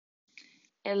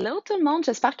Hello tout le monde,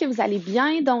 j'espère que vous allez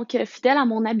bien. Donc, fidèle à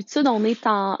mon habitude, on est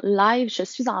en live. Je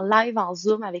suis en live en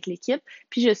Zoom avec l'équipe,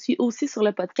 puis je suis aussi sur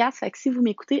le podcast. Fait que si vous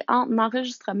m'écoutez en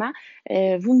enregistrement, vous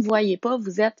ne me voyez pas,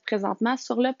 vous êtes présentement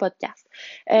sur le podcast.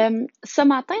 Ce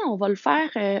matin, on va le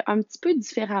faire un petit peu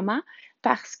différemment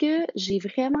parce que j'ai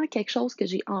vraiment quelque chose que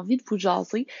j'ai envie de vous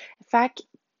jaser. Fait que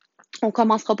on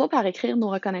commencera pas par écrire nos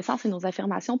reconnaissances et nos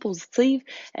affirmations positives.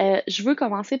 Je veux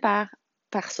commencer par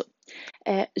ça.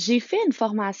 J'ai fait une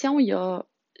formation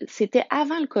c'était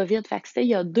avant le COVID, fait que c'était il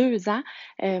y a 2 ans.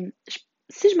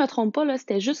 Si je me trompe pas, là,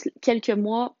 c'était juste quelques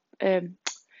mois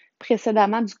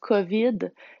précédemment du COVID.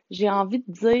 J'ai envie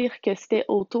de dire que c'était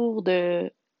autour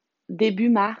de début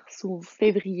mars ou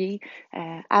février,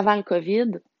 avant le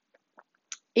COVID.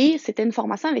 Et c'était une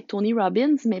formation avec Tony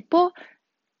Robbins, mais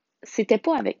c'était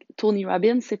pas avec Tony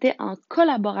Robbins, c'était en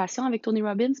collaboration avec Tony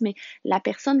Robbins, mais la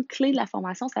personne clé de la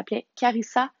formation s'appelait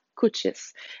Karissa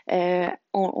Kouchis.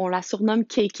 On la surnomme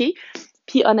KK.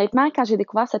 Puis honnêtement, quand j'ai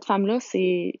découvert cette femme-là,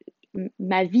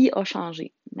 ma vie a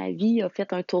changé. Ma vie a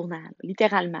fait un tournant,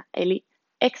 littéralement. Elle est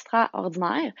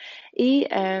extraordinaire. Et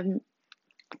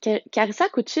Karissa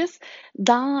Kouchis,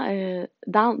 dans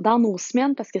nos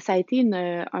semaines, parce que ça a été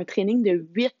un training de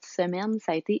 8 semaines,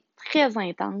 ça a été très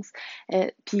intense.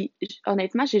 Puis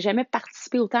honnêtement, j'ai jamais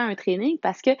participé autant à un training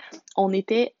parce que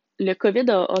le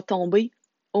COVID a tombé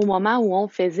au moment où on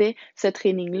faisait ce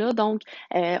training-là. Donc,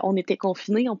 on était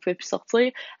confinés, on pouvait plus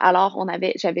sortir. Alors,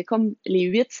 j'avais comme les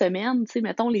 8 semaines, tu sais,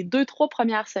 mettons les 2, 3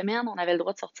 premières semaines, on avait le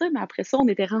droit de sortir, mais après ça, on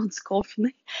était rendu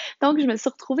confinés. Donc, je me suis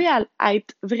retrouvée à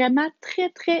être vraiment très,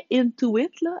 très into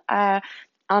it, là,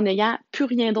 en n'ayant plus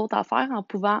rien d'autre à faire, en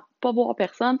pouvant pas voir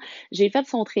personne. J'ai fait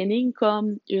son training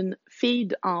comme une fille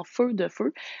en feu de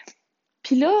feu.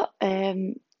 Puis là,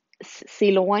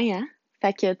 c'est loin, hein?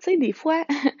 Fait que, tu sais, des fois,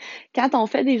 quand on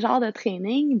fait des genres de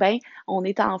training, ben, on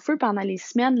est en feu pendant les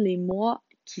semaines, les mois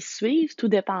qui suivent, tout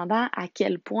dépendant à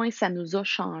quel point ça nous a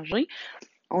changé.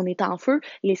 On est en feu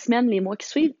les semaines, les mois qui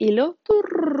suivent, et là,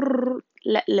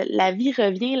 la vie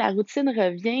revient, la routine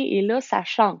revient, et là, ça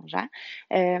change, hein?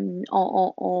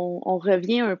 On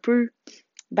revient un peu,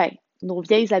 ben, nos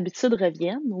vieilles habitudes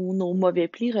reviennent ou nos mauvais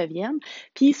plis reviennent.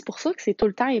 Puis c'est pour ça que c'est tout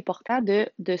le temps important de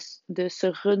se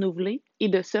renouveler et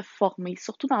de se former,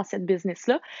 surtout dans cette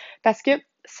business-là, parce que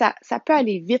ça peut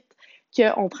aller vite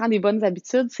qu'on prend des bonnes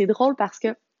habitudes. C'est drôle parce que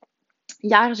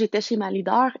hier, j'étais chez ma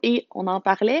leader et on en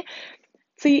parlait.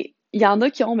 Tu sais, il y en a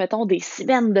qui ont, mettons, des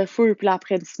semaines de feu, puis là,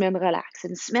 après une semaine relax.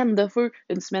 Une semaine de feu,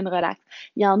 une semaine relax.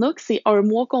 Il y en a que c'est un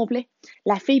mois complet.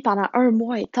 La fille, pendant un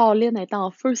mois, est all-in, elle est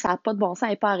en feu, ça n'a pas de bon sens, elle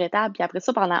n'est pas arrêtable. Puis après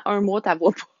ça, pendant un mois, ta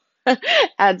voix pas. Elle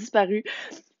a disparu.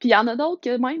 Puis il y en a d'autres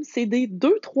que même, c'est des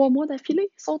 2, 3 mois d'affilée.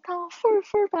 Ils sont en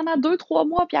feu pendant 2, 3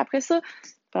 mois. Puis après ça,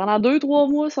 pendant 2, 3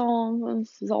 mois, ils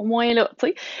sont moins là, tu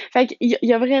sais. Fait qu'il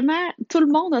y a vraiment, tout le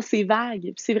monde a ses vagues.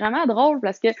 Puis c'est vraiment drôle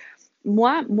parce que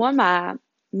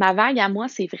ma vague à moi,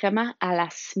 c'est vraiment à la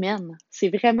semaine. C'est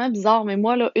vraiment bizarre, mais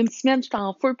moi, là, une semaine, je suis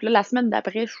en feu, puis là, la semaine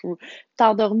d'après, je suis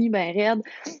endormie ben raide.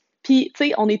 Puis, tu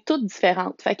sais, on est toutes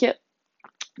différentes. Fait que,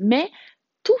 mais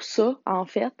tout ça, en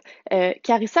fait,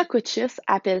 Karissa Kouchis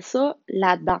appelle ça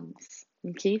la danse.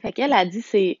 OK? Fait qu'elle a dit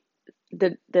c'est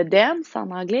de dance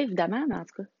en anglais, évidemment, mais en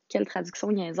tout cas, quelle traduction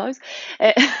niaiseuse.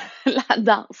 Euh, la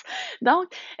danse. Donc,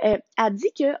 elle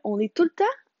dit qu'on est tout le temps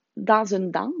dans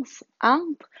une danse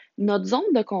entre notre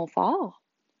zone de confort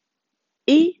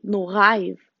et nos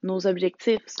rêves, nos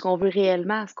objectifs, ce qu'on veut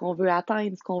réellement, ce qu'on veut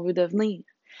atteindre, ce qu'on veut devenir.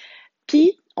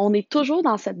 Puis, on est toujours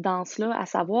dans cette danse-là, à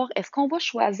savoir, est-ce qu'on va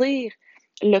choisir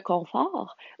le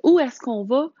confort ou est-ce qu'on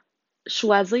va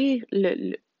choisir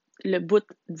le bout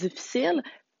difficile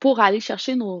pour aller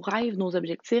chercher nos rêves, nos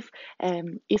objectifs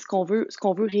et ce qu'on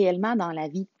veut réellement dans la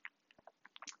vie.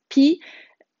 Puis,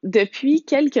 depuis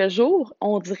quelques jours,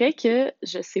 on dirait que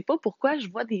je sais pas pourquoi je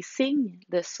vois des signes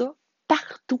de ça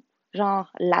partout,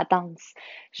 genre la danse.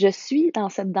 Je suis dans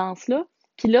cette danse-là,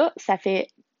 puis là, ça fait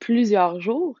plusieurs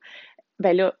jours.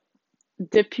 Ben là,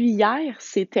 depuis hier,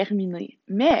 c'est terminé.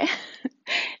 Mais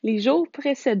les jours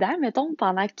précédents, mettons,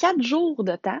 pendant 4 jours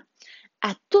de temps,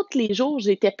 à tous les jours,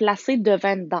 j'étais placée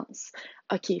devant une danse.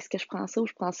 OK, est-ce que je prends ça ou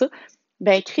je prends ça?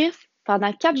 Ben, Criff,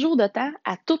 pendant 4 jours de temps,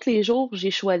 à tous les jours,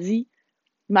 j'ai choisi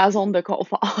ma zone de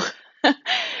confort.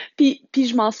 Puis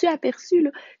je m'en suis aperçue,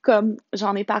 là, comme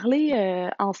j'en ai parlé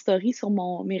en story sur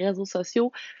mes réseaux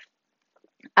sociaux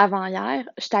avant-hier.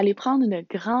 J'étais allée prendre une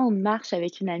grande marche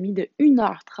avec une amie de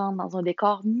 1h30 dans un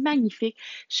décor magnifique.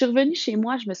 Je suis revenue chez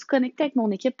moi, je me suis connectée avec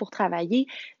mon équipe pour travailler.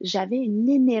 J'avais une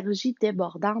énergie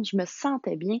débordante, je me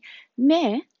sentais bien.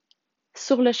 Mais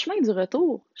sur le chemin du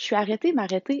retour, je suis arrêtée,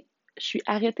 m'arrêter. je suis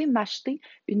arrêtée de m'acheter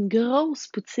une grosse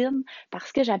poutine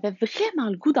parce que j'avais vraiment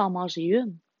le goût d'en manger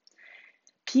une.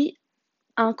 Puis,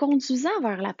 en conduisant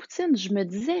vers la poutine, je me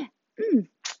disais, Hum,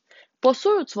 pas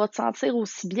sûr, que tu vas te sentir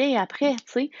aussi bien après, tu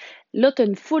sais. Là, tu as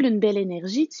une belle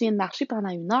énergie, tu viens de marcher pendant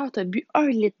 1 heure, tu as bu 1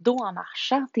 litre d'eau en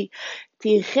marchant, t'es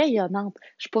rayonnante.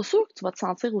 Je suis pas sûre que tu vas te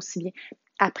sentir aussi bien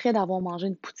après d'avoir mangé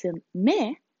une poutine.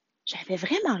 Mais j'avais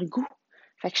vraiment le goût.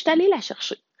 Fait que je suis allée la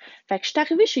chercher. Fait que je suis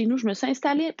arrivée chez nous, je me suis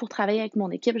installée pour travailler avec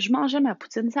mon équipe, je mangeais ma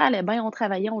poutine, ça allait bien, on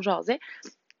travaillait, on jasait.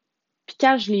 Puis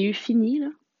quand je l'ai eu fini, là,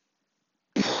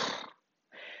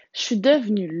 je suis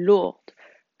devenue lourde.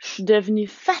 Je suis devenue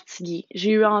fatiguée.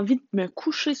 J'ai eu envie de me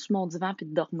coucher sur mon divan puis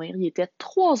de dormir. Il était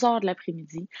 3 heures de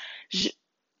l'après-midi. Je-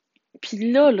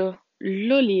 Puis là,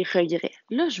 les regrets.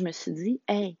 Là, je me suis dit,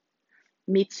 hey,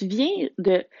 mais tu viens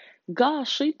de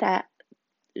gâcher ta.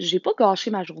 J'ai pas gâché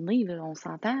ma journée, là, on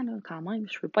s'entend, là, quand même.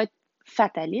 Je peux pas être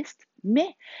fataliste,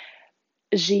 mais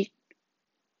j'ai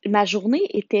ma journée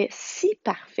était si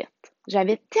parfaite.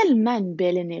 J'avais tellement une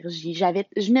belle énergie. Je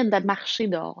venais de marcher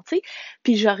dehors, tu sais.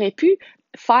 Puis j'aurais pu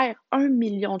faire 1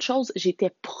 million de choses. J'étais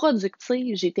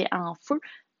productive, j'étais en feu.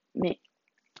 Mais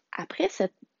après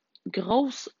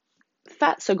grosse,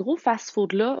 ce gros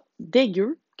fast-food-là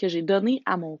dégueu que j'ai donné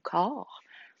à mon corps,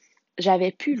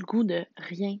 j'avais plus le goût de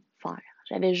rien faire.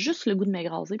 J'avais juste le goût de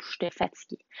m'écraser, puis j'étais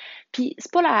fatiguée. Puis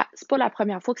c'est pas la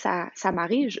première fois que ça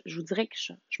m'arrive. Je vous dirais que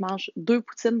je mange 2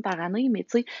 poutines par année, mais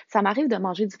tu sais, ça m'arrive de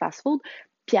manger du fast-food,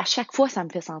 puis à chaque fois, ça me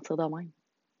fait sentir de même.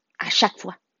 À chaque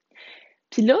fois.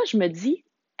 Puis là, je me dis,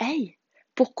 hey,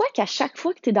 pourquoi qu'à chaque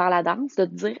fois que tu es dans la danse, de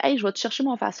te dire, hey, je vais te chercher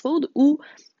mon fast-food ou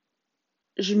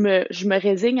je me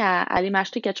résigne à aller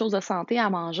m'acheter quelque chose de santé à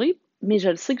manger, mais je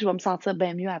le sais que je vais me sentir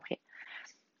bien mieux après.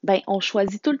 Ben, on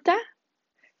choisit tout le temps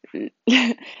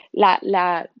la,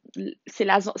 la,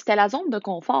 c'était la zone de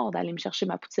confort d'aller me chercher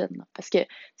ma poutine. Là. Parce que, tu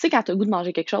sais, quand tu as le goût de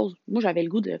manger quelque chose, moi, j'avais le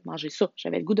goût de manger ça.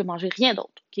 J'avais le goût de manger rien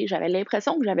d'autre. Ok. J'avais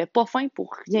l'impression que j'avais pas faim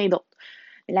pour rien d'autre.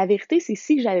 Mais la vérité, c'est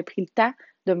si j'avais pris le temps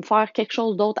de me faire quelque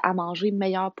chose d'autre à manger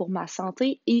meilleur pour ma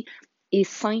santé et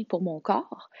sain pour mon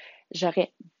corps,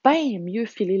 j'aurais bien mieux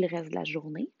filé le reste de la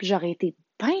journée. Puis j'aurais été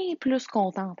bien plus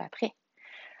contente après.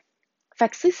 Fait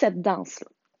que c'est cette danse-là.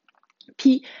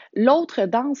 Puis l'autre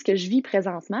danse que je vis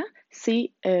présentement,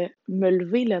 c'est me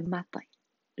lever le matin.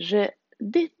 Je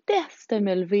déteste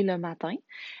me lever le matin.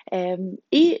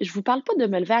 Et je vous parle pas de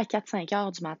me lever à 4-5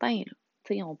 heures du matin.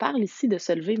 Là. On parle ici de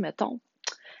se lever, mettons,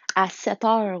 à 7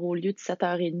 heures au lieu de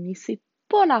 7h30. C'est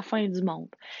pas la fin du monde.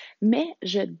 Mais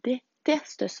je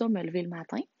déteste ça, me lever le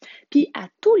matin. Puis à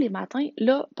tous les matins,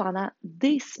 là, pendant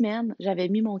des semaines, j'avais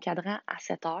mis mon cadran à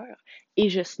 7 heures et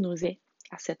je snoozais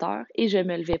à 7 heures et je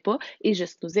me levais pas et je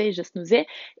snoozais et je snoozais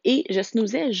et je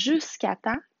snoozais jusqu'à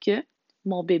temps que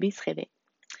mon bébé se réveille.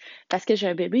 Parce que j'ai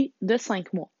un bébé de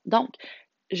 5 mois. Donc,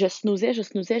 je snoozais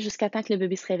jusqu'à temps que le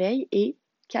bébé se réveille et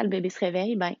quand le bébé se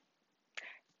réveille, ben,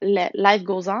 life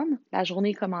goes on, la journée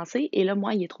est commencée, et là,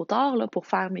 moi, il est trop tard là, pour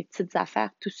faire mes petites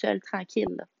affaires tout seul, tranquille.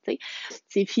 Là,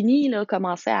 c'est fini, là,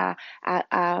 commencer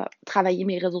à travailler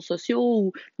mes réseaux sociaux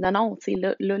ou non, non,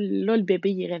 là, le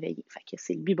bébé il est réveillé. Fait que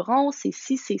c'est le biberon, c'est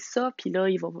ci, c'est ça, puis là,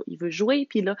 il veut jouer,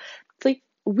 puis là, tu sais,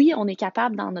 oui, on est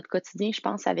capable dans notre quotidien, je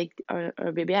pense, avec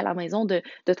un bébé à la maison, de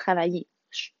travailler.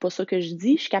 C'est pas ça que je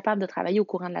dis, je suis capable de travailler au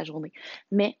courant de la journée.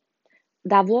 Mais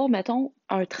d'avoir, mettons,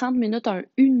 un 30 minutes,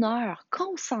 1 heure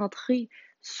concentrée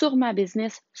sur ma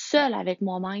business, seule avec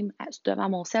moi-même, devant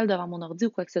mon cell, devant mon ordi ou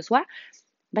quoi que ce soit,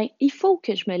 ben, il faut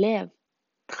que je me lève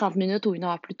 30 minutes ou 1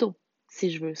 heure plus tôt,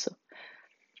 si je veux ça.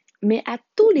 Mais à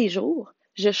tous les jours,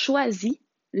 je choisis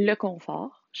le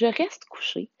confort, je reste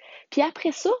couchée. Puis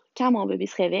après ça, quand mon bébé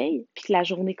se réveille, puis que la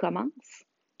journée commence,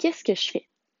 qu'est-ce que je fais?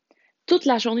 Toute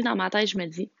la journée dans ma tête, je me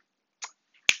dis,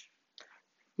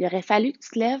 il aurait fallu que tu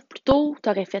te lèves plus tôt, tu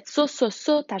aurais fait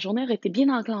ça, ta journée aurait été bien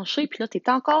enclenchée, puis là, tu es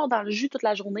encore dans le jus toute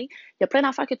la journée. Il y a plein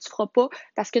d'affaires que tu ne feras pas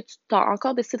parce que tu as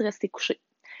encore décidé de rester couché.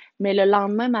 Mais le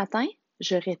lendemain matin,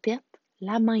 je répète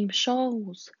la même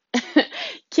chose.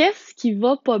 Qu'est-ce qui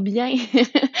va pas bien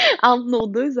entre nos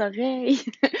deux oreilles?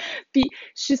 Puis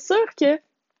je suis sûre que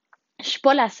je suis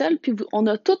pas la seule, puis on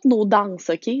a toutes nos danses,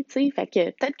 OK? T'sais? Fait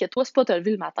que peut-être que toi, c'est pas te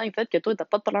lever le matin, peut-être que toi, t'as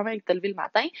pas de problème avec te lever le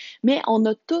matin, mais on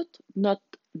a toute notre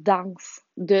danse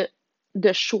de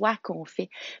choix qu'on fait.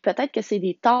 Peut-être que c'est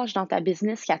des tâches dans ta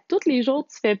business qu'à tous les jours,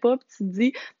 tu fais pas, puis tu te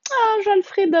dis « Ah, je le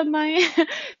ferai demain! »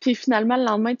 Puis finalement, le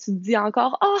lendemain, tu te dis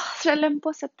encore « Ah, je l'aime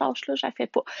pas cette tâche-là, je la fais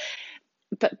pas. »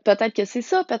 Peut-être que c'est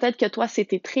ça, peut-être que toi, c'est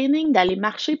tes trainings, d'aller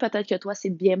marcher, peut-être que toi,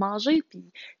 c'est de bien manger, puis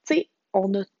tu sais,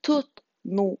 on a toutes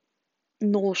nos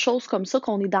choses comme ça,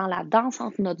 qu'on est dans la danse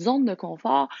entre notre zone de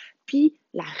confort puis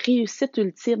la réussite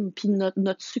ultime, puis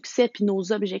notre succès, puis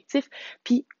nos objectifs,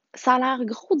 puis ça a l'air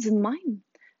gros dit de même.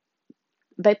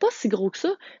 Ben, pas si gros que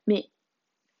ça, mais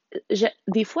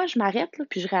des fois, je m'arrête, là,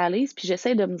 puis je réalise, puis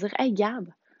j'essaie de me dire, hey,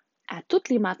 Gab, à tous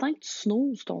les matins que tu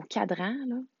snoozes ton cadran,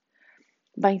 là,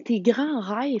 ben, tes grands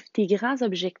rêves, tes grands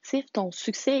objectifs, ton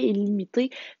succès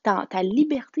illimité, ta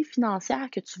liberté financière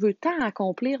que tu veux tant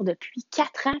accomplir depuis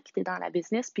 4 ans que tu es dans la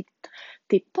business, puis que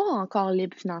tu n'es pas encore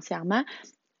libre financièrement,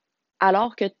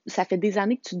 alors que ça fait des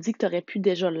années que tu te dis que tu aurais pu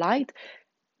déjà l'être,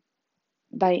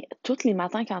 ben, tous les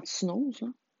matins quand tu snoozes, là,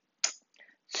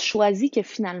 tu choisis que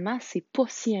finalement, c'est pas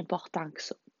si important que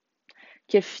ça.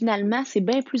 Que finalement, c'est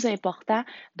bien plus important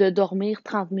de dormir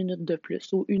 30 minutes de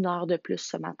plus ou 1 heure de plus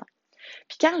ce matin.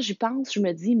 Puis quand j'y pense, je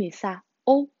me dis, mais ça n'a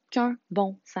aucun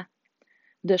bon sens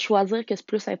de choisir que c'est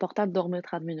plus important de dormir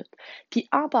 30 minutes. Puis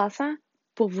en passant,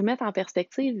 pour vous mettre en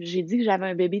perspective, j'ai dit que j'avais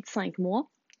un bébé de 5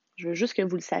 mois. Je veux juste que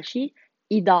vous le sachiez,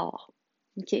 il dort.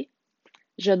 OK?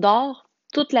 Je dors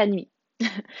toute la nuit.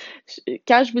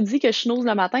 Quand je vous dis que je snooze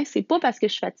le matin, c'est pas parce que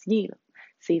je suis fatiguée, là.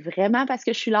 C'est vraiment parce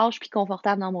que je suis lâche puis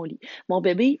confortable dans mon lit. Mon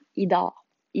bébé, il dort.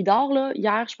 Il dort, là.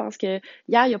 Hier, je pense que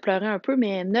hier, il a pleuré un peu,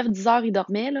 mais 9-10 heures, il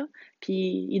dormait, là.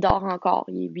 Puis il dort encore.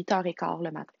 Il est 8h15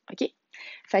 le matin. OK?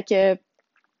 Fait que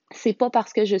c'est pas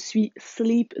parce que je suis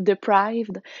sleep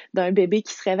deprived d'un bébé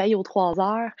qui se réveille aux 3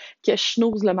 heures que je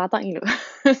snooze le matin, là.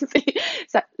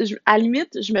 À la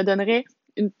limite, je me donnerais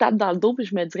une tape dans le dos puis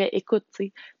je me dirais, écoute, tu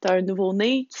sais, t'as un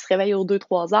nouveau-né qui se réveille aux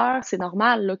 2-3 heures, c'est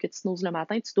normal là, que tu snoozes le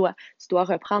matin, tu dois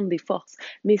reprendre des forces.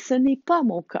 Mais ce n'est pas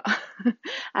mon cas.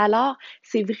 Alors,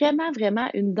 c'est vraiment, vraiment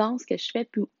une danse que je fais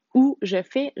puis où je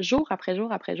fais jour après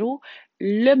jour après jour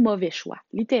le mauvais choix,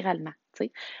 littéralement,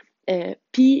 tu sais.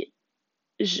 Puis,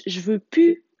 je veux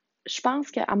plus, je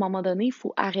pense qu'à un moment donné, il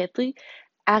faut arrêter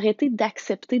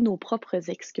d'accepter nos propres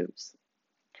excuses.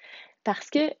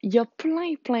 Parce qu'il y a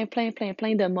plein, plein, plein, plein,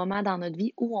 plein de moments dans notre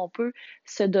vie où on peut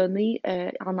se donner,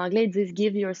 en anglais, ils disent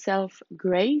give yourself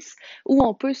grace, où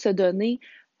on peut se donner,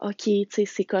 OK, tu sais,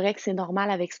 c'est correct, c'est normal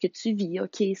avec ce que tu vis,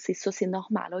 OK, c'est ça, c'est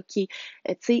normal, OK. Tu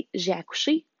sais, j'ai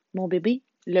accouché, mon bébé,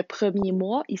 le premier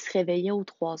mois, il se réveillait aux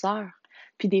 3 heures.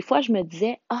 Puis des fois, je me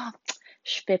disais, ah,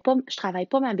 je travaille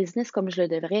pas ma business comme je le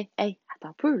devrais. Hey, attends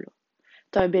un peu, là.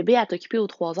 T'as un bébé à t'occuper aux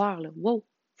 3 heures, là. Wow!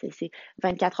 C'est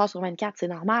 24 heures sur 24, c'est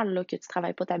normal là, que tu ne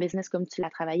travailles pas ta business comme tu l'as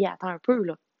travaillé. Attends un peu,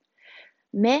 là.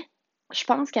 Mais je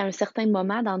pense qu'à un certain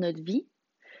moment dans notre vie,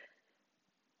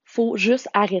 il faut juste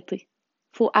arrêter.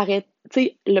 Faut arrêter. Tu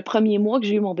sais, le premier mois que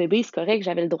j'ai eu mon bébé, c'est correct,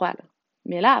 j'avais le droit, là.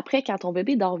 Mais là, après, quand ton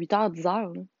bébé dort 8 heures, 10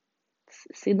 heures, là,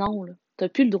 c'est non, là. Tu n'as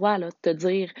plus le droit là, de te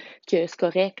dire que c'est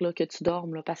correct là, que tu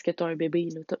dormes là, parce que tu as un bébé.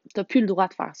 Tu n'as plus le droit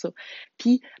de faire ça.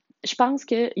 Puis, je pense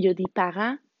qu'il y a des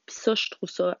parents, puis ça, je trouve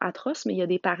ça atroce, mais il y a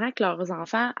des parents que leurs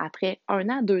enfants, après 1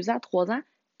 an, 2 ans, 3 ans,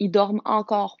 ils dorment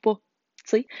encore pas. Tu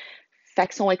sais? Fait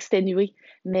qu'ils sont exténués.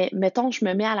 Mais mettons, je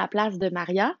me mets à la place de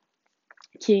Maria,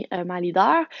 qui est ma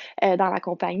leader dans la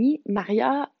compagnie.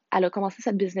 Maria, elle a commencé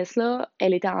cette business-là,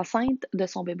 elle était enceinte de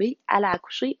son bébé, elle a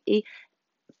accouché et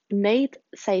Nate,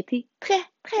 ça a été très,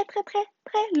 très, très, très,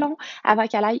 très long avant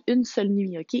qu'elle aille une seule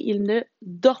nuit, OK? Il ne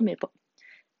dormait pas.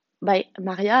 Ben,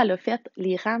 Maria, elle a fait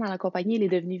les rangs dans la compagnie, elle est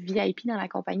devenue VIP dans la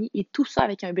compagnie et tout ça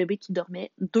avec un bébé qui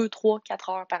dormait 2, 3, 4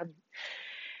 heures par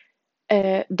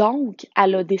nuit. Donc,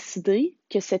 elle a décidé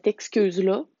que cette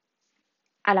excuse-là,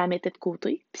 elle la mettait de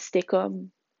côté, puis c'était comme,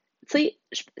 tu sais,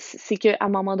 c'est qu'à un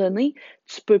moment donné,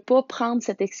 tu peux pas prendre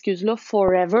cette excuse-là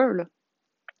forever, là.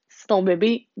 Si ton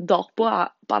bébé dort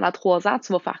pas pendant 3 ans,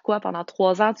 tu vas faire quoi? Pendant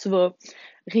 3 ans, tu vas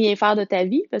rien faire de ta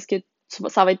vie parce que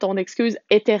ça va être ton excuse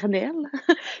éternelle.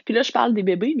 Puis là, je parle des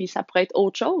bébés, mais ça pourrait être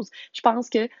autre chose. Je pense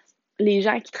que les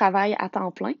gens qui travaillent à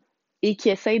temps plein et qui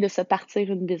essayent de se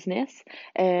partir une business,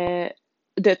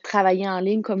 de travailler en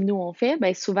ligne comme nous on fait,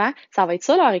 ben souvent, ça va être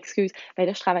ça leur excuse. Ben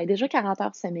là, je travaille déjà 40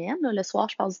 heures semaine. Là, le soir,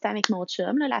 je passe du temps avec mon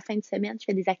chum. Là, la fin de semaine, je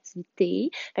fais des activités.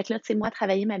 Fait que là, tu sais, moi,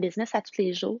 travailler ma business à tous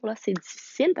les jours, là, c'est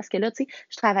difficile parce que là, tu sais,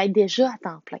 je travaille déjà à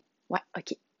temps plein. Ouais,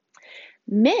 OK.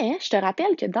 Mais je te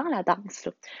rappelle que dans la danse,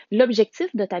 là,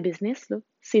 l'objectif de ta business, là,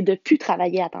 c'est de plus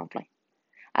travailler à temps plein.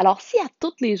 Alors, si à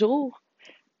tous les jours,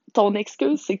 ton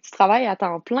excuse, c'est que tu travailles à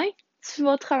temps plein, tu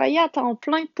vas travailler à temps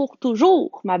plein pour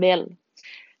toujours, ma belle.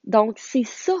 Donc, c'est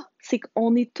ça, c'est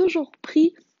qu'on est toujours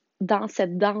pris dans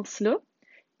cette danse-là,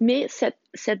 mais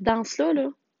cette danse-là,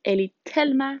 là, elle est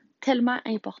tellement, tellement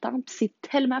importante, puis c'est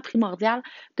tellement primordial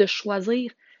de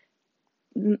choisir,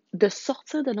 de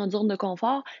sortir de notre zone de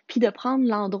confort, puis de prendre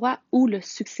l'endroit où le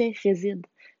succès réside.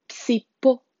 Puis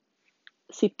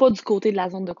c'est pas du côté de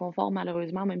la zone de confort,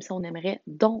 malheureusement, même si on aimerait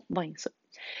donc bien ça.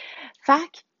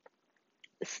 Fait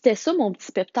c'était ça mon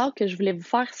petit pep talk que je voulais vous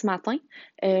faire ce matin.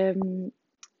 Euh,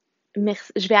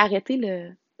 Merci, je vais arrêter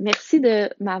le. Merci de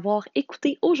m'avoir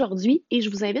écouté aujourd'hui et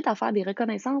je vous invite à faire des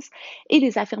reconnaissances et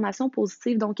des affirmations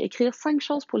positives. Donc, écrire 5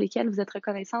 choses pour lesquelles vous êtes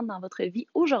reconnaissante dans votre vie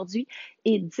aujourd'hui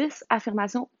et 10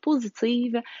 affirmations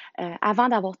positives avant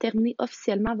d'avoir terminé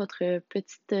officiellement votre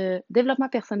petit développement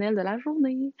personnel de la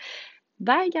journée.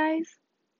 Bye, guys!